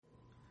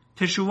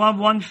Teshuvah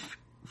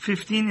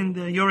 1:15 in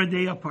the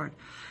Yoredeya part.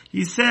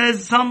 He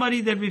says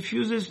somebody that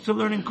refuses to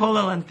learn in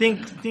Kollel and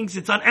thinks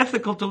it's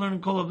unethical to learn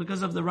in Kollel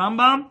because of the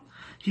Rambam,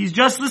 he's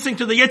just listening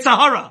to the Yetzer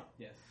Hara.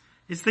 Yes.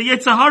 It's the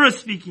Yetzer Hara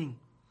speaking.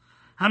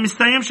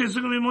 Because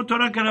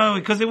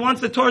it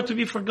wants the Torah to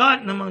be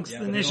forgotten amongst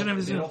the nation of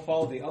Israel. They don't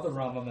follow the other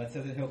Rambam that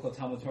says in Hilchot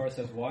Talmud Torah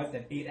says what?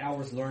 That 8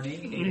 hours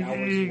learning, 8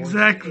 hours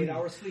exactly. working, 8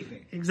 hours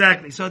sleeping.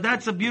 Exactly. So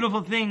that's a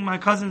beautiful thing my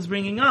cousin's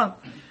bringing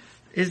up,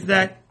 is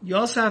that you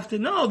also have to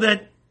know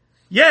that,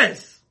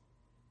 yes,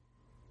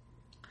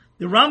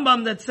 the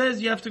Rambam that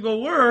says you have to go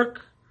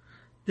work,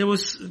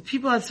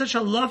 people had such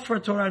a love for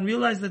Torah and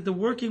realized that the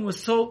working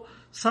was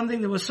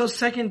something that was so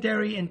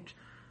secondary and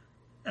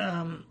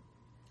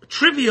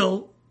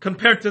trivial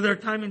compared to their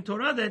time in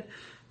Torah, that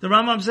the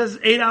Rambam says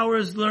 8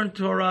 hours learn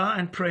Torah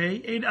and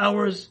pray, 8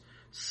 hours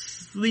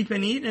sleep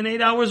and eat, and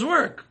 8 hours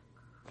work.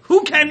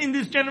 Who can in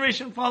this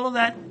generation follow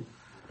that?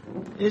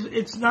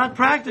 It's not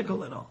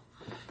practical at all.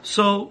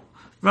 So,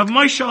 Rav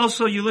Moshe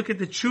also, you look at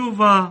the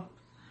Tshuva,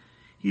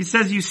 he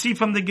says you see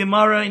from the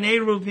Gemara in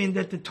Eruvin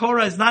that the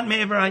Torah is not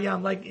Me'ever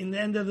Hayam. Like in the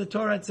end of the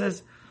Torah it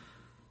says,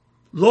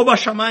 Lo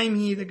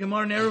Bashamayim Hi, the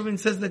Gemara in Eruvin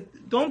says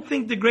that don't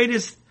think the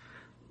greatest,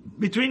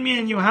 between me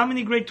and you, how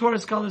many great Torah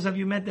scholars have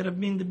you met that have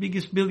been the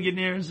biggest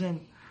billionaires?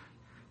 And,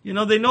 they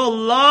know a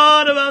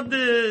lot about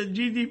the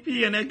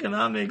GDP and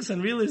economics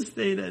and real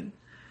estate and,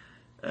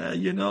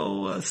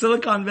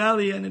 Silicon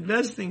Valley and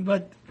investing,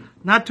 but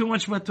not too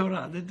much about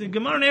Torah. The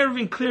Gemara in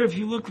Eruvin clear, if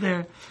you look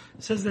there,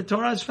 says that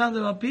Torah is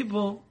founded about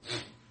people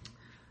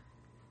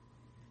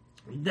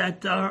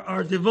that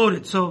are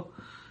devoted. So,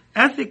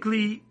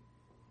 ethically,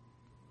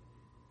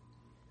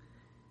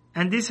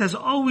 and this has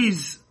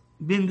always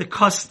been the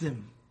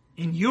custom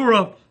in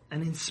Europe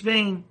and in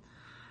Spain,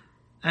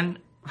 and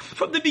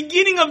from the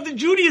beginning of the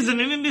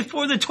Judaism, even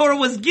before the Torah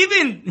was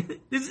given,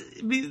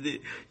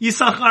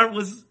 Yisachar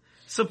was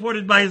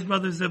supported by his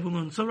brother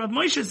Zebulun. So Rav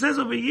Moshe says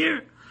over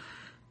here,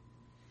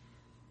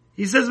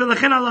 he says,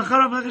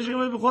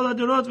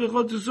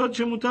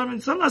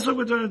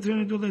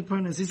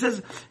 he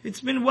says,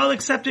 it's been well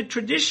accepted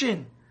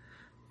tradition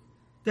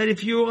that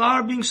if you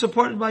are being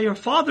supported by your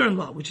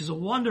father-in-law, which is a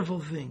wonderful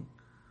thing,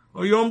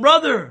 or your own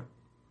brother,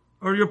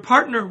 or your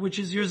partner, which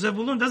is your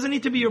Zevulun, doesn't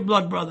need to be your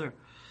blood brother.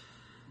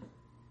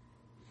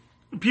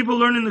 People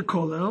learn in the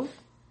Kollel,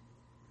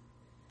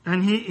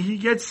 and he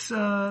gets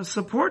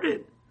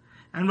supported.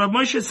 And Rav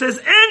Moshe says,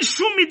 "En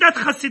shum midat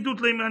chasidut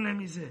leimanem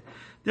mizeh."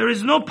 There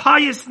is no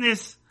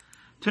piousness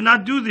to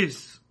not do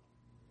this.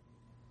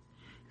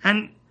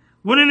 And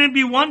wouldn't it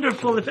be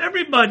wonderful if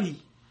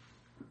everybody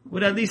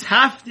would at least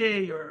half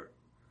day or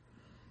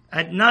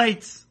at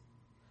night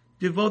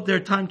devote their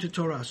time to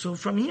Torah? So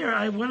from here,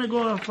 I want to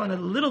go off on a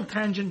little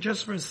tangent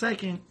just for a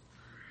second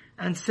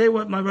and say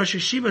what my Rosh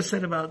Hashiva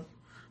said about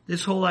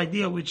this whole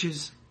idea, which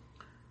is,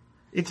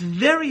 it's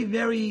very,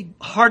 very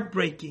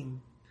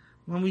heartbreaking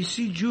when we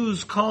see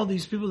Jews call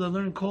these people that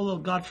learn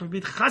Kollel, God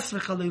forbid, chas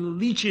v'chalelu,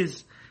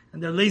 leeches,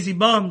 and they're lazy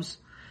bums.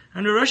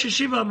 And the Rosh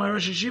Hashiva, my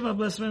Rosh Hashiva,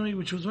 blessed memory,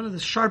 which was one of the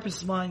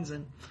sharpest minds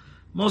and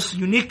most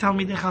unique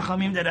Talmidei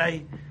Chachamim that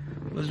I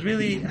was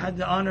really had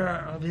the honor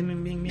of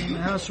him being in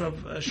the house of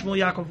Shmuel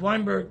Yaakov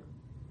Weinberg.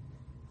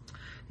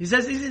 He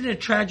says, isn't it a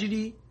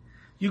tragedy?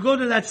 You go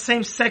to that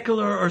same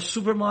secular or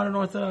super modern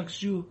Orthodox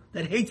Jew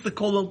that hates the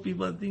Kollel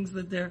people and thinks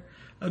that they're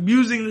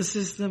abusing the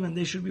system and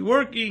they should be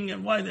working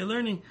and why they're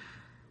learning.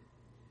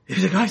 If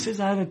the guy says,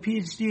 I have a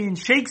PhD in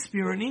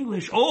Shakespeare in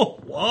English, oh,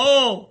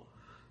 whoa,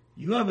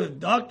 you have a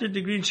doctorate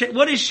degree in Shakespeare.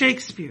 What is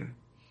Shakespeare?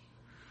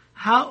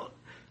 How?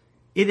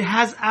 It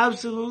has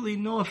absolutely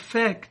no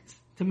effect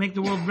to make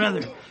the world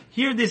better.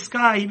 Here, this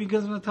guy, he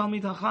becomes a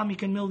Talmid Chacham, he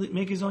can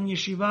make his own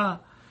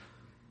yeshiva.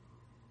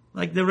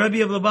 Like the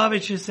Rebbe of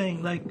Lubavitch is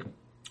saying, like,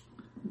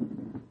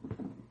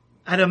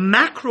 at a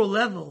macro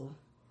level,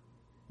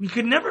 we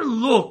could never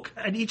look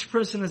at each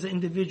person as an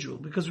individual,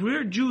 because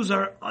we're Jews,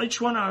 each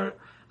one are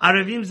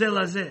Arevim Zeh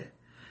Lazeh.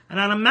 And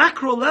on a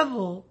macro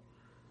level,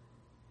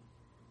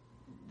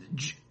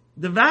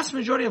 the vast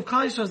majority of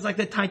Klal Yisrael is like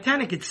the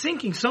Titanic, it's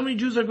sinking. So many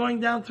Jews are going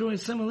down through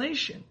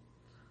assimilation.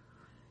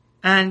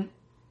 And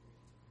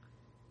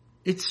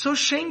it's so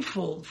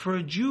shameful for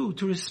a Jew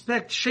to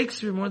respect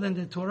Shakespeare more than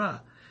the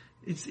Torah.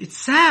 It's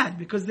sad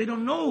because they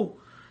don't know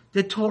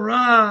that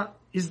Torah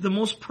is the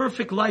most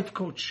perfect life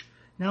coach.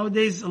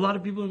 Nowadays, a lot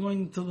of people are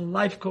going into the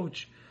life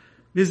coach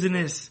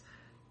business.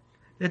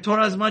 The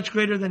Torah is much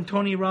greater than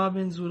Tony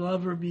Robbins will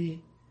ever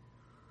be.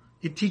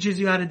 It teaches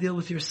you how to deal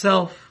with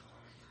yourself.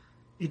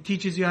 It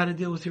teaches you how to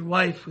deal with your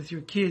wife, with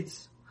your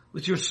kids,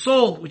 with your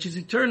soul, which is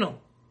eternal.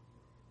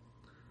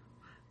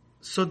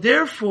 So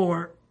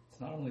therefore, it's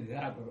not only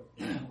that, but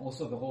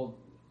also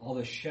all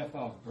the shefa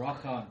of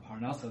bracha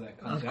and parnasa that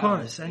comes out. Of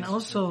course, and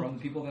also from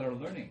people that are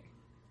learning.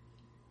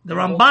 The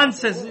Ramban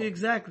says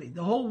exactly,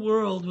 the whole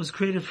world was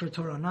created for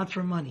Torah, not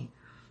for money.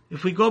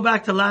 If we go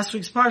back to last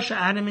week's parsha,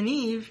 Adam and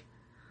Eve,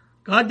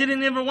 God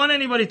didn't ever want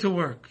anybody to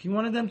work. He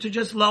wanted them to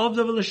just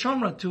la'ovda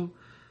v'leshomra, to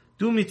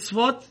do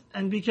mitzvot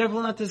and be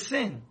careful not to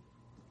sin.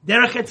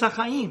 Derech etz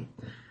ha'chaim.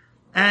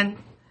 And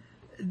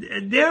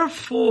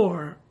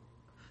therefore,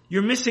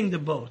 you're missing the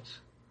boat.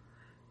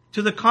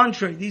 To the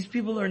contrary, these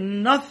people are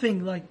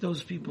nothing like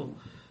those people.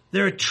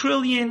 They're a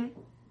trillion,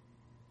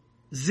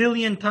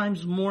 zillion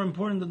times more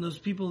important than those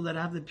people that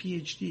have the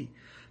PhD.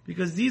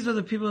 Because these are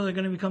the people that are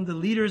going to become the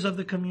leaders of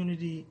the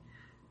community.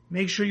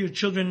 Make sure your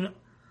children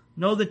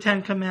know the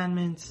 10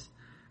 Commandments.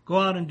 Go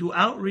out and do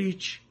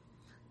outreach.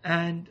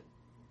 And,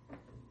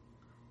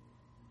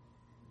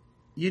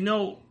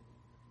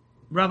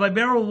 Rabbi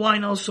Beryl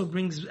Wine also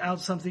brings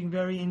out something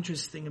very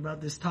interesting about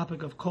this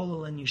topic of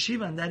Kollel and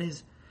Yeshiva, and that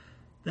is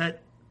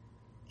that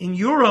in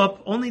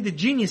Europe, only the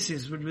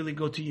geniuses would really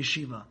go to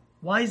Yeshiva.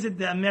 Why is it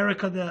that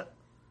America,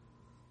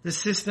 the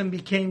system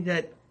became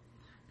that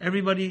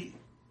everybody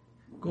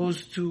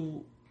goes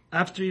to,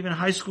 after even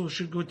high school,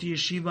 should go to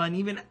Yeshiva, and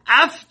even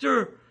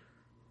after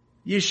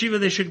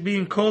Yeshiva, they should be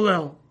in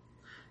Kollel?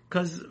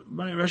 Because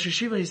my Rosh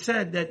Yeshiva, he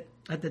said that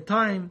at the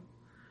time,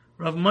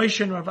 Rav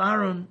Moshe and Rav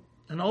Aaron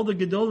and all the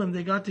Gedolim,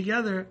 they got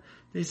together,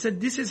 they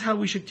said, this is how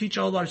we should teach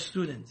all our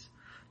students.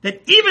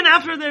 That even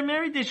after they're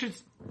married, they should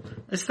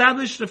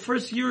establish the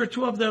first year or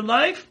two of their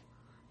life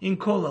in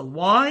Kollel.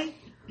 Why?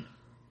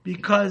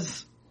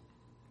 Because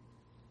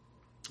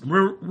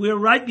we're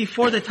right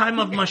before the time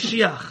of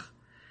Mashiach.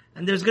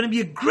 And there's going to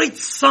be a great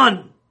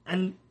sun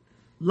and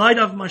light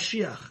of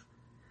Mashiach.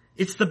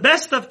 It's the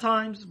best of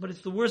times, but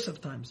it's the worst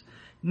of times.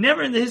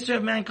 Never in the history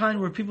of mankind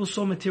were people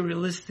so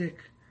materialistic,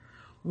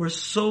 were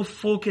so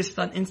focused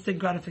on instant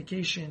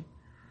gratification.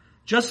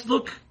 Just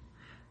look,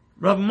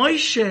 Rav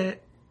Moshe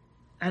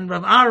and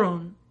Rav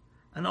Aaron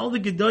and all the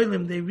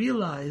Gedolim, they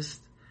realized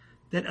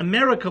that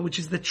America, which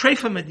is the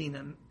Treifa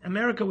Medina,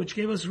 America which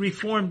gave us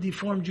reformed,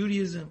 deformed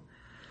Judaism,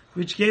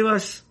 which gave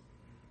us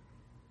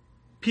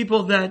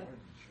people that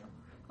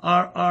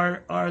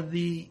are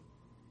the,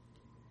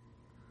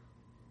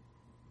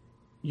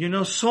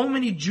 so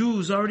many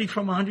Jews already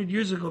from 100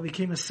 years ago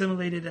became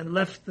assimilated and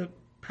left the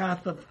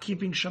path of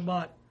keeping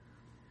Shabbat.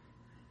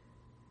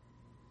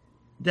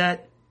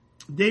 That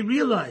they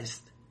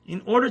realized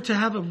in order to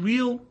have a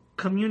real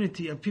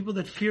community of people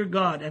that fear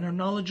God and are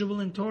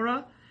knowledgeable in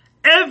Torah,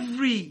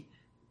 every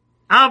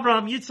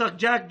Abraham, Yitzchak,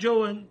 Jack,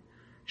 Joe, and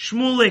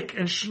Shmulik,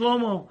 and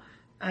Shlomo,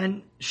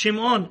 and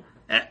Shimon,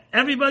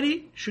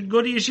 everybody should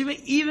go to yeshiva,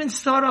 even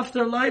start off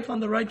their life on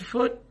the right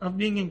foot of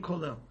being in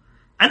Kollel.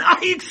 And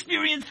I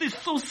experienced this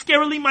so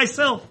scarily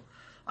myself.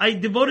 I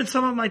devoted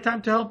some of my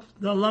time to help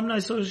the Alumni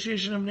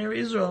Association of Ner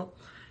Israel,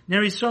 my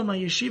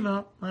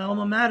yeshiva, my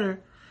alma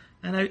mater,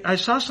 and I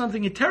saw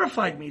something, it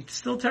terrified me. It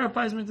still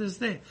terrifies me to this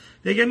day.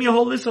 They gave me a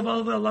whole list of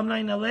all the alumni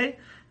in LA, and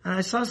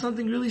I saw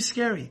something really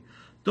scary.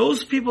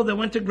 Those people that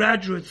went to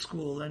graduate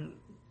school, and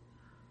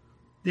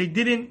they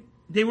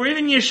were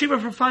even in yeshiva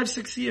for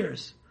 5-6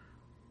 years.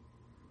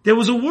 There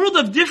was a world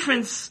of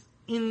difference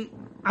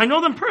I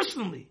know them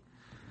personally,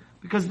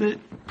 because the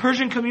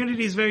Persian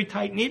community is very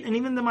tight-knit, and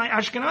even my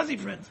Ashkenazi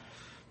friends.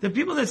 The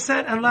people that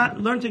sat and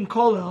learned in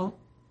Kollel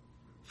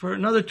for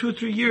another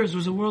 2-3 years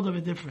was a world of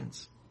a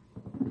difference.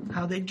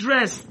 How they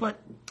dressed,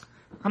 but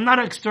I'm not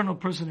an external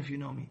person if you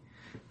know me.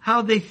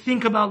 How they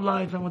think about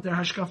life and what their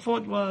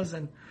hashkafot was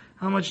and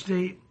how much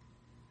they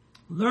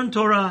learn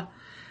Torah.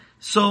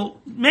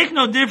 So, make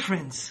no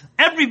difference.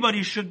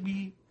 Everybody should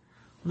be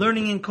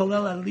learning in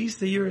Kollel at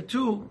least a year or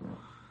two.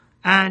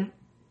 And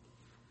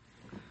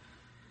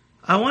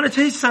I want to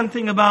tell you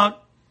something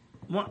about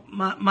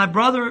my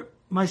brother,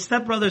 my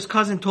stepbrother's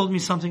cousin told me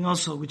something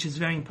also, which is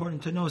very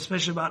important to know,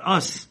 especially about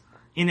us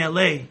in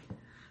LA.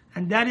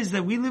 And that is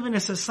that we live in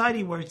a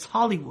society where it's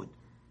Hollywood.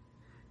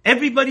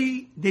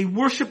 Everybody, they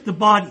worship the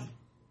body.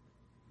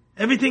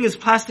 Everything is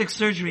plastic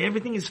surgery.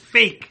 Everything is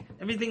fake.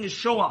 Everything is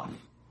show off.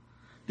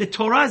 The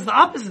Torah is the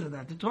opposite of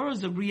that. The Torah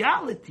is the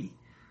reality.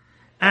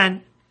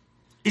 And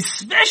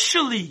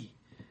especially,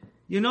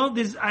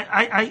 this,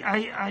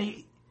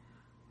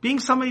 being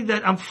somebody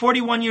that I'm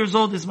 41 years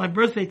old, is my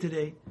birthday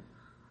today.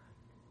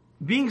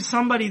 Being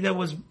somebody that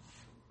was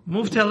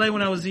moved to LA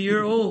when I was a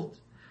year old,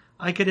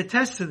 I could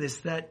attest to this,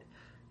 that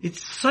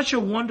it's such a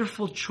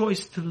wonderful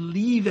choice to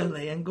leave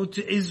LA and go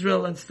to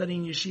Israel and study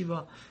in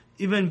yeshiva,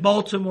 even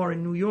Baltimore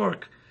and New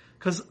York.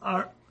 Because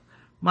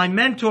my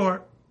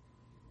mentor,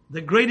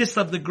 the greatest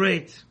of the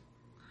great,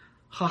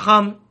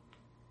 Chacham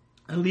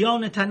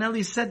Eliyahu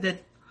Netaneli, said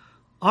that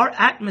our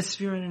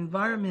atmosphere and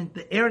environment,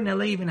 the air in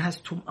LA even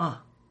has tum'ah.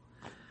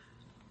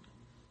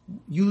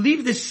 You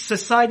leave this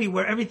society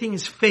where everything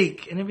is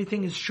fake and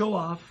everything is show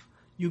off.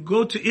 You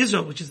go to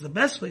Israel, which is the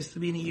best place to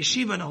be, in a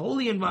yeshiva, in a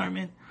holy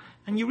environment,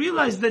 and you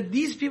realize that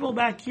these people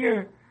back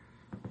here,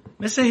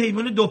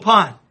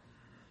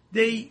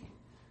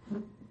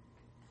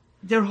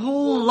 their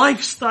whole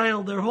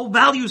lifestyle, their whole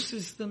value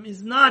system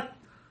is not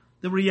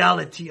the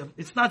reality of,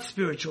 it's not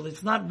spiritual,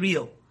 it's not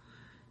real.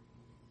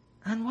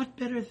 And what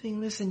better thing,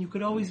 listen, you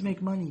could always make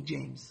money,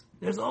 James.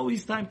 There's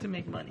always time to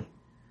make money.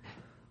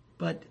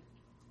 But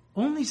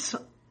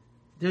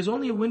there's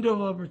only a window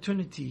of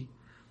opportunity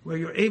where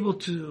you're able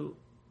to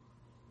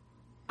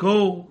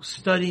go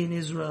study in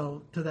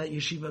Israel to that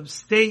yeshiva.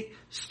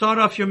 Start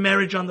off your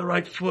marriage on the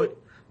right foot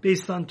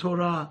based on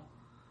Torah.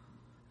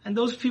 And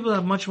those people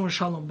have much more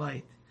shalom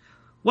bayit.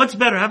 What's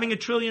better, having $1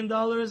 trillion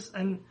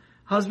and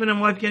husband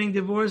and wife getting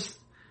divorced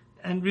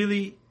and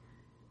really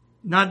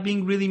not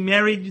being really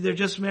married? They're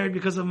just married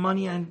because of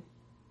money and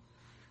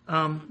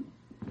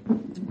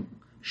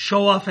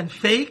show off and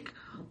fake,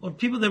 or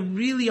people that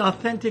really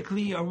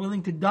authentically are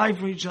willing to die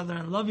for each other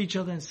and love each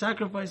other and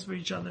sacrifice for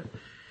each other.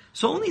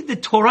 So only the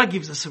Torah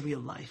gives us a real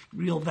life,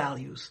 real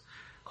values.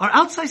 Our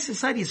outside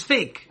society is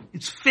fake.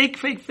 It's fake,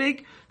 fake,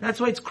 fake. That's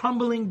why it's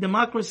crumbling.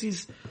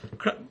 Democracy's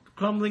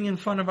crumbling in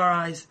front of our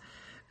eyes.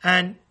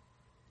 And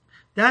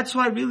that's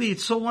why really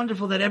it's so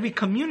wonderful that every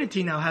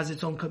community now has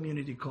its own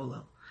community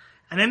kollel.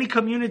 And any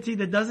community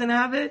that doesn't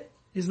have it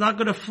is not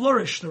going to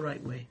flourish the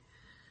right way.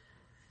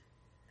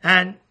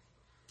 And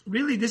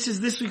really this is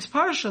this week's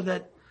parsha,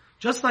 that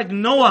just like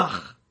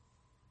Noach,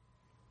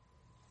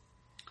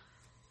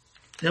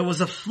 there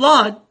was a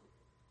flood.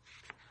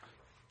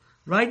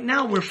 Right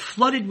now we're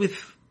flooded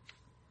with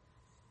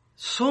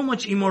so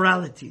much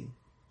immorality.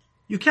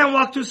 You can't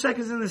walk 2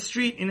 seconds in the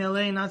street in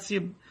LA and not see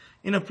an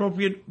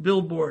inappropriate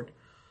billboard.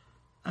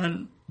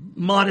 And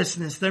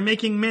modestness. They're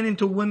making men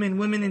into women,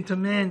 women into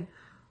men.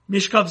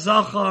 Mishkav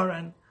Zachar,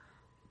 and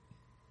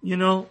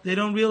they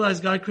don't realize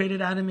God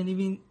created Adam and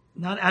Eve,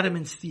 not Adam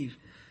and Steve.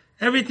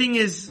 Everything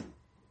is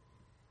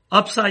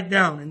upside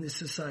down in this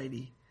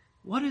society.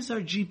 What is our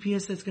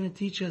GPS that's going to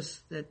teach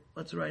us that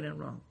what's right and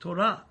wrong?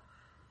 Torah.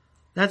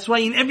 That's why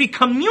in every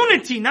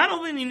community, not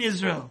only in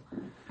Israel.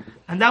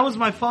 And that was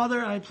my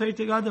father. I pray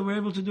to God that we're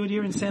able to do it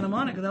here in Santa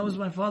Monica. That was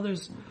my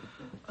father's.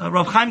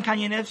 Rav Chaim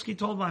Kanievsky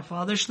told my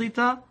father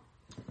Shlita.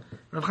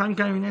 Rav Chaim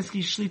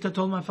Kanievsky Shlita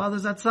told my father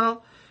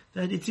Zatzal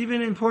that it's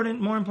even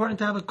more important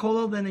to have a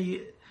kollel than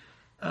a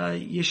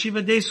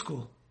yeshiva day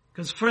school.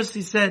 Because first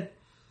he said,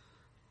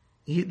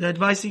 the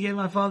advice he gave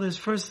my father is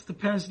first the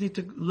parents need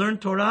to learn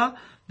Torah,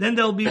 then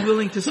they'll be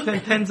willing to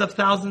spend tens of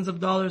thousands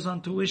of dollars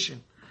on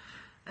tuition.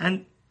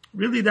 And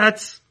really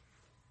that's,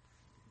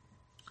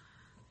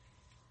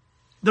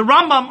 the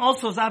Rambam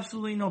also is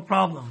absolutely no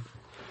problem.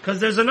 Because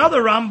there's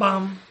another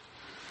Rambam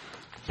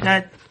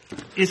that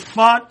is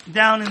fought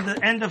down in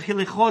the end of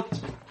Hilichot,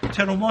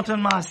 Terumot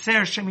and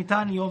Maaser,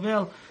 Shemitah,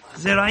 Yovel,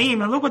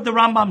 Zeraim. And look what the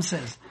Rambam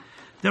says.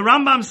 The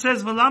Rambam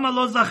says, "V'lama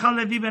lo zachal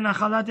Levi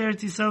benachalat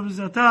Eretz Yisrael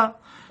v'zata."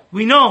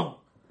 We know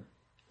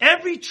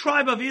every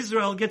tribe of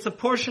Israel gets a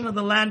portion of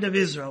the land of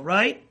Israel,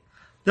 right?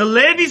 The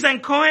Levis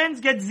and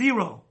Kohens get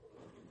 0.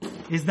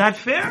 Is that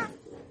fair?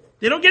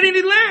 They don't get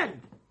any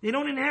land. They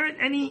don't inherit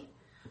any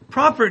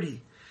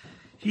property.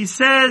 He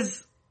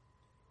says,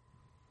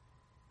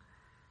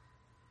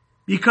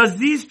 because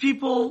these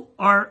people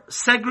are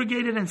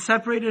segregated and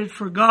separated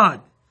for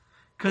God.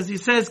 Because he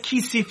says,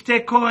 Ki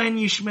sifte Kohen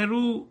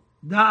yishmeru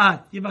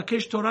da'at,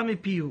 yivakesh Torah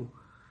mepihu.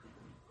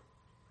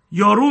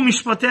 Yoru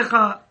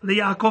mishpatecha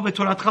leYaakov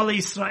v'toratcha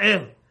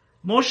leYisrael.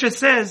 Moshe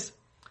says,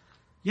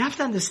 you have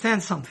to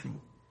understand something.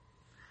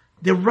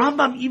 The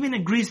Rambam even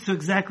agrees to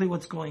exactly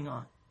what's going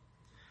on.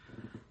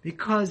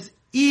 Because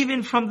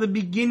even from the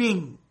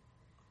beginning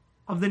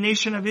of the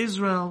nation of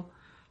Israel,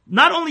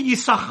 not only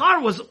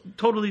Yisachar was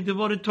totally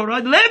devoted to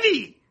Torah,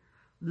 Levi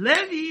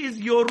is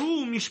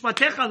Yoru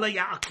Mishpatecha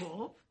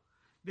LaYaakov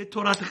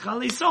V'Toratecha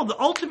LaYisrael. The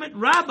ultimate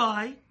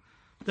rabbi,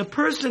 the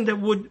person that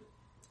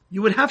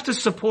you would have to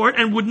support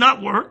and would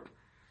not work,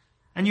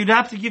 and you'd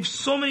have to give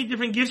so many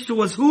different gifts to,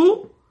 was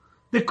who?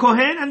 The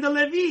Kohen and the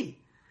Levi.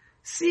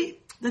 See,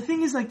 the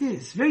thing is like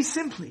this, very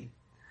simply.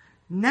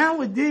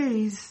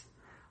 Nowadays,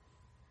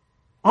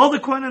 all the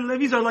Kohen and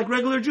Levis are like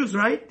regular Jews,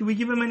 right? Do we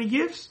give them any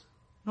gifts?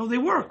 No, they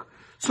work.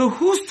 So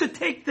who's to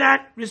take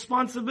that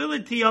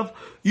responsibility of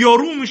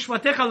Yoru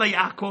Mishpatecha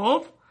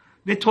LaYaakov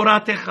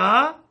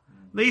V'Toratecha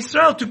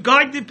LaYisrael, to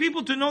guide the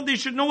people to know they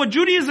should know what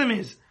Judaism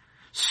is?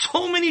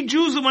 So many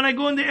Jews, when I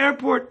go in the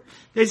airport,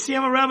 they see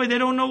I'm a rabbi, they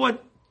don't know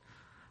what,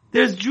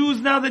 there's Jews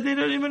now that they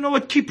don't even know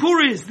what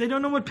Kippur is. They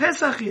don't know what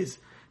Pesach is.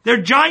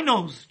 They're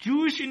Ginos,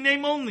 Jewish in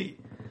name only.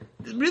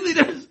 Really,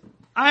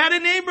 I had a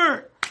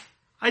neighbor.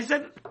 I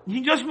said, he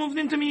just moved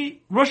into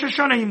me, Rosh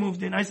Hashanah he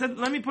moved in. I said,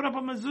 let me put up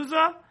a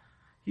mezuzah.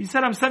 He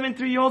said, I'm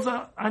 73 years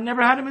old, I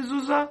never had a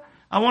mezuzah.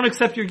 I won't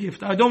accept your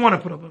gift. I don't want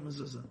to put up a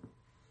mezuzah.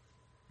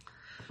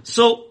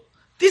 So,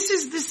 this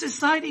is this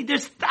society.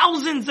 There's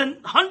thousands and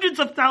hundreds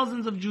of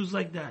thousands of Jews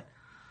like that.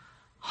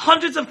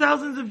 Hundreds of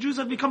thousands of Jews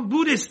have become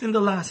Buddhist in the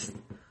last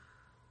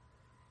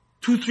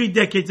 2-3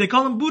 decades. They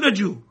call them Buddha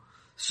Jew.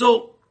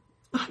 So,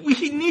 we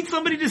need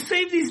somebody to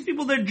save these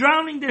people. They're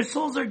drowning. Their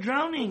souls are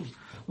drowning.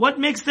 What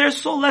makes their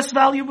soul less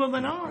valuable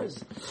than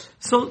ours?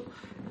 So,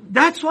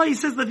 that's why he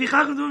says,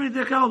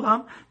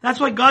 that's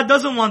why God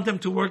doesn't want them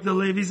to work, the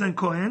Levis and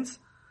Kohens.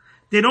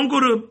 They don't go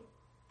to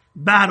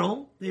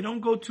battle. They don't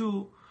go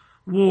to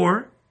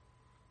war.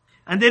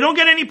 And they don't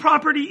get any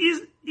property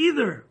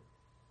either.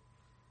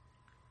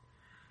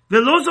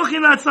 They're the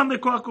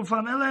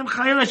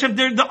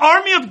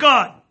army of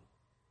God,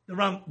 the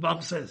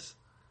Rambam says.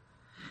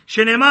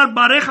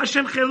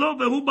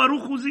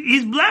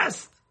 He's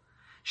blessed.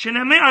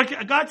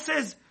 God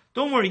says,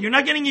 don't worry, you're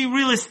not getting any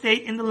real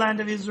estate in the land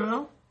of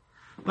Israel,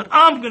 but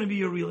I'm going to be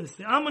your real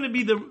estate. I'm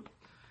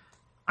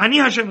Ani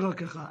Hashem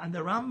Chalkecha. And the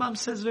Rambam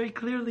says very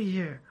clearly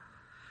here,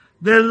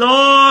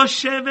 Velo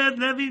Shevet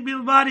Levi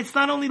Bilvad. It's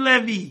not only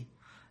Levi.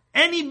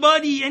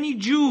 Anybody, any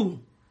Jew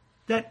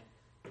that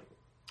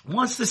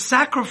wants to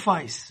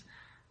sacrifice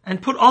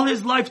and put all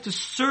his life to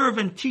serve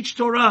and teach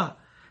Torah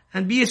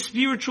and be a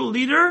spiritual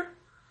leader,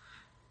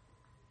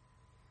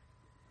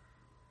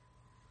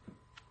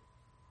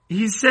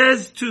 he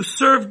says to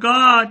serve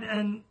God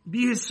and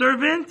be His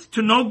servant,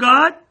 to know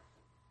God,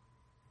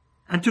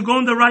 and to go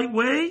in the right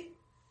way,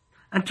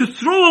 and to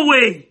throw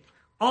away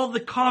all the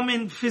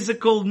common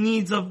physical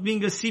needs of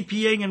being a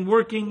CPA and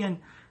working and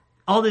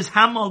all this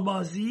hamal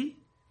bazi.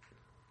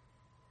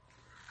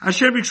 The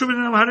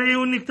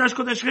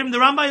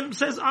Rambam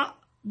says,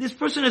 this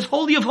person is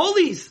holy of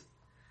holies.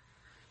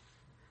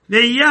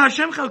 God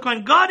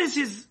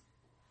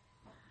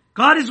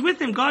is with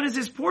him. God is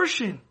his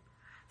portion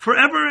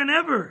forever and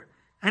ever.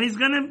 And he's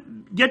going to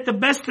get the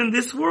best in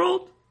this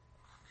world.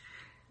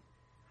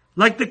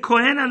 Like the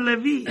Kohen and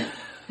Levi.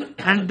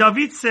 And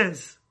David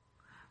says,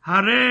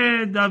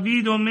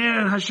 David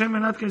Omer Hashem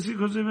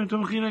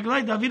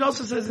David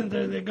also says in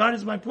there that God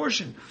is my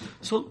portion.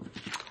 So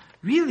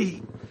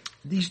really,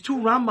 these two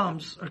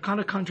Rambams are kind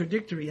of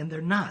contradictory, and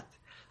they're not.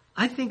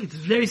 I think it's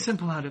very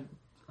simple how to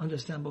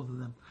understand both of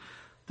them.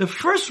 The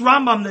first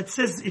Rambam that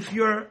says if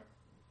you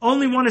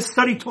only want to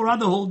study Torah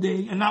the whole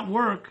day and not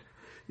work,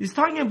 he's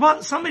talking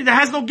about somebody that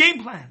has no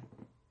game plan.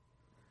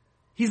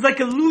 He's like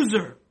a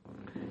loser.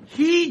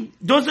 He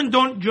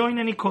don't join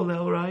any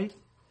Kollel, right?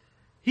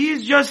 He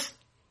is just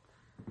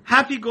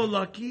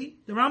happy-go-lucky.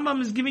 The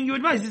Rambam is giving you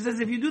advice. He says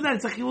if you do that,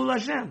 it's a chilul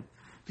Hashem.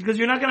 Because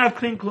you're not going to have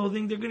clean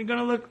clothing. They're going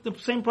to look the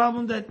same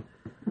problem that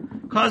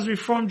caused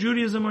Reform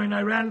Judaism or in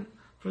Iran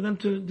for them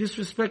to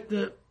disrespect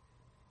the...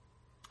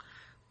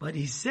 But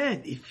he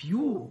said, if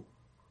you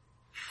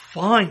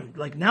find,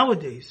 like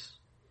nowadays,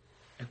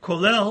 a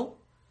Kollel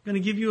going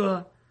to give you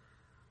a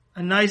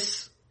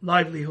nice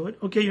livelihood.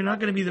 Okay, you're not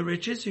going to be the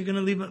richest. You're going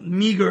to live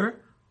meager,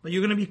 but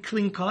you're going to be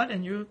clean cut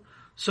and you're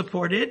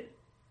supported.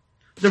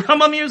 The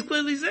Rambam here is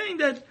clearly saying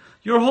that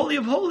you're holy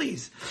of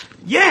holies.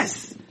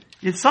 Yes,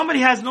 if somebody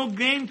has no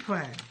game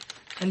plan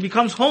and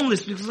becomes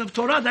homeless because of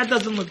Torah, that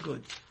doesn't look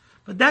good.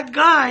 But that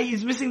guy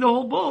is missing the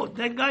whole boat.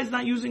 That guy is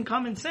not using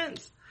common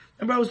sense.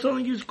 Remember I was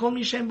telling you, Kol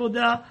Mi Shem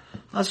Boda,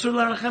 Asur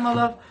L'Rachem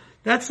Alav.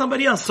 That's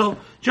somebody else. So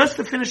just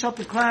to finish up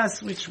the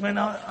class, which went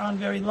on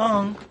very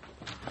long,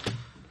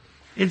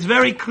 it's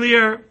very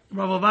clear.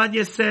 Rav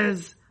Ovadia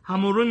says,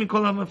 Hamurim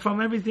Mikol,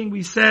 from everything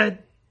we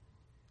said,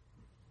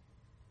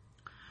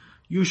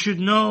 you should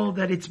know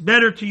that it's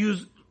better to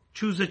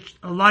choose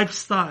a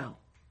lifestyle,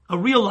 a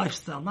real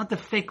lifestyle, not the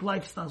fake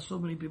lifestyle so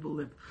many people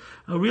live.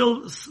 A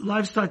real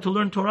lifestyle to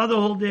learn Torah the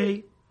whole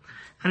day,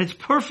 and it's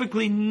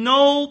perfectly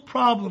no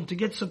problem to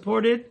get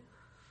supported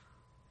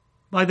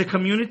by the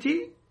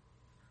community.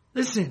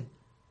 Listen,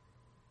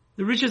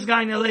 the richest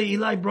guy in LA,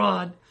 Eli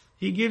Broad,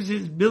 he gives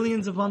his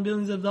billions upon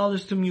billions of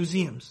dollars to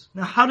museums.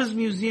 Now, how does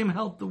museum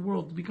help the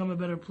world to become a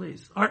better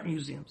place? Art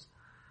museums.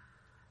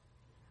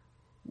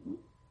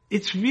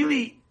 It's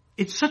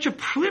such a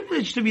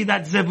privilege to be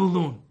that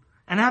Zebulun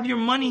and have your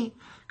money,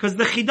 because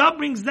the Chidah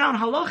brings down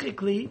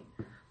halachically,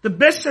 the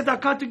best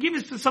tzedakah to give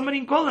is to somebody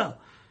in Kollel.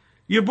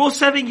 You're both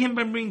saving him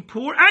by being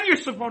poor and you're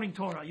supporting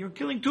Torah. You're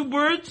killing two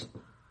birds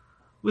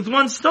with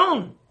one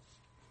stone.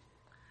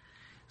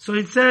 So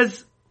it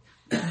says,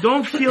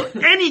 don't feel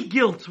any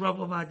guilt, Rav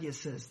Ovadia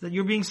says, that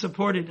you're being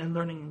supported and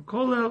learning in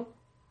Kollel,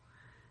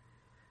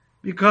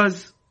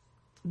 because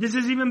this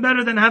is even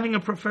better than having a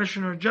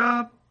profession or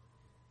job.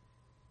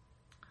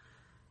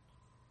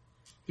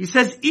 He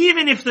says,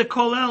 even if the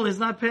Kollel is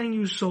not paying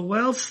you so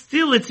well,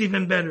 still it's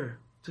even better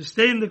to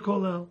stay in the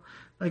Kollel.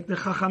 Like the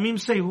Chachamim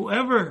say,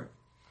 whoever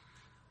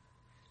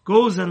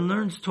goes and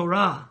learns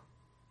Torah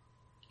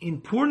in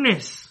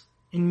poorness,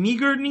 in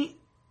meager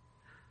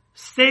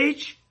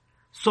stage,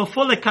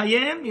 sofo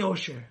lekayem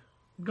yosher.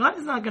 God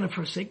is not going to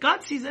forsake.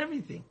 God sees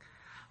everything.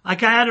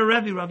 Like I had a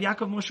Rebbe, Rav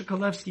Yaakov Moshe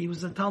Kalevsky, he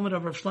was the Talmud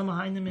of Rav Shlomo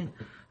Heinemann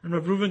and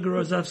Rav Reuven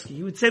Gorozovsky.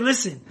 He would say,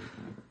 listen,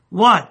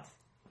 what?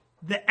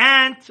 The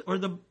ant or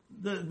the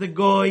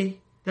goy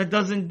that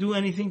doesn't do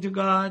anything to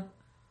God,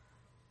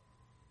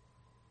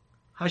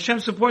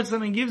 Hashem supports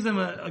them and gives them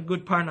a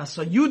good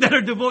parnasa. You that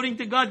are devoting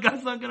to God,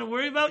 God's not going to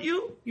worry about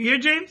you. You hear,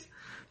 James?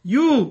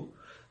 You,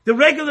 the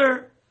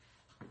regular,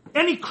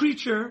 any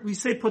creature, we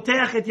say,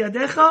 poteach et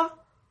yadecha,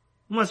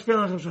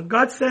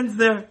 God sends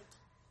their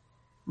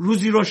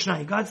ruzi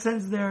roshnai. God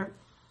sends their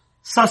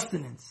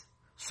sustenance.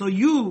 So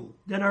you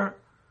that are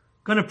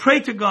going to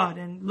pray to God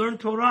and learn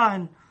Torah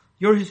and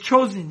you're His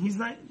chosen,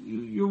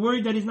 you're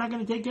worried that He's not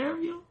going to take care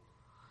of you?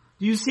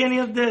 Do you see any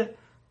of the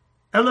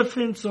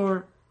elephants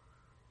or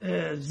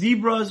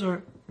zebras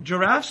or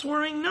giraffes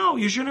worrying? No,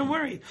 you shouldn't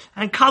worry.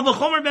 And kal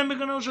v'chomer ben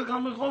begono shel kal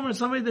v'chomer,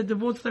 somebody that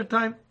devotes their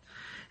time.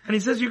 And he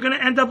says you're going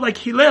to end up like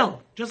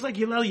Hillel. Just like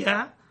Hillel,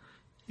 yeah.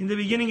 In the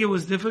beginning it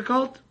was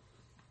difficult.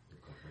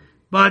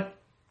 But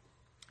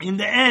in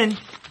the end,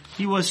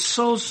 he was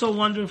so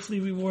wonderfully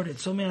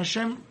rewarded. So may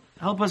Hashem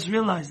help us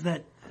realize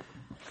that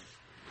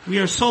we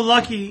are so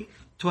lucky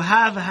to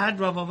have had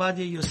Rav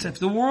Ovadia Yosef.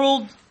 The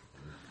world,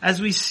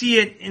 as we see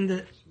it in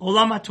the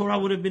Olam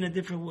HaTorah, would have been a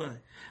different way.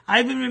 I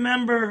even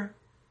remember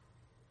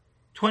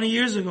 20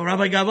 years ago,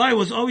 Rabbi Gabbai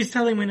was always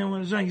telling me when I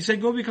was young, he said,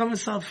 go become a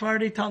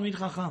Sephardi Talmid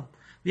Chacham.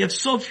 We have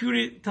so few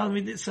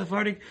Talmid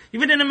Sephardic,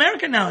 even in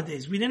America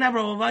nowadays. We didn't have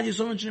Rav Ovadia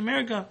so much in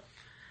America.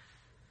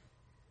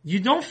 You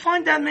don't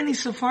find that many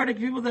Sephardic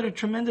people that are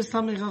tremendous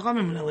Talmid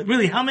Chachamim.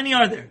 Really, how many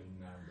are there?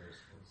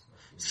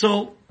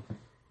 So,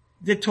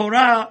 the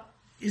Torah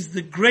is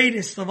the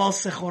greatest of all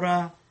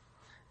Sechorah,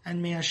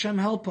 and may Hashem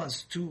help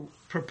us to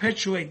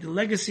perpetuate the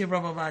legacy of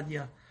Rav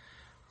Ovadia.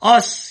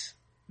 Us,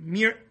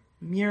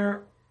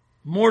 mere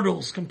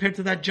mortals, compared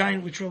to that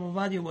giant which Rav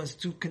Ovadia was,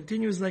 to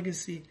continue his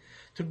legacy,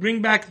 to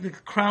bring back the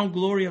crown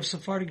glory of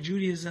Sephardic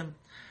Judaism,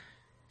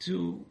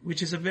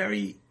 which is a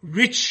very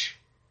rich,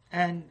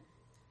 and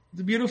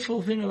the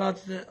beautiful thing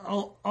about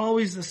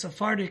always the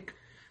Sephardic,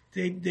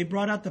 they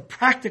brought out the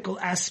practical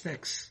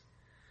aspects.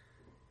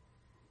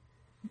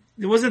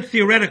 It wasn't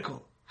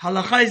theoretical.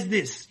 Halakha is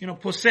this,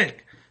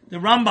 posek. The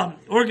Rambam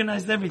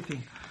organized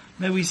everything.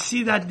 May we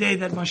see that day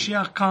that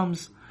Mashiach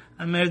comes,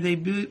 and may they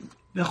be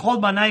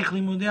Bechol Banaich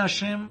Limudei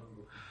Hashem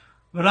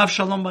V'Rav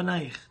Shalom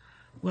Banaich.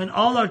 When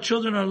all our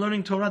children are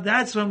learning Torah,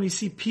 that's when we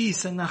see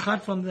peace and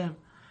nachat from them.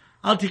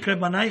 Al Tikre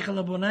Banaich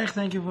Ala Bonaich.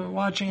 Thank you for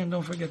watching, and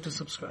don't forget to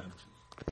subscribe.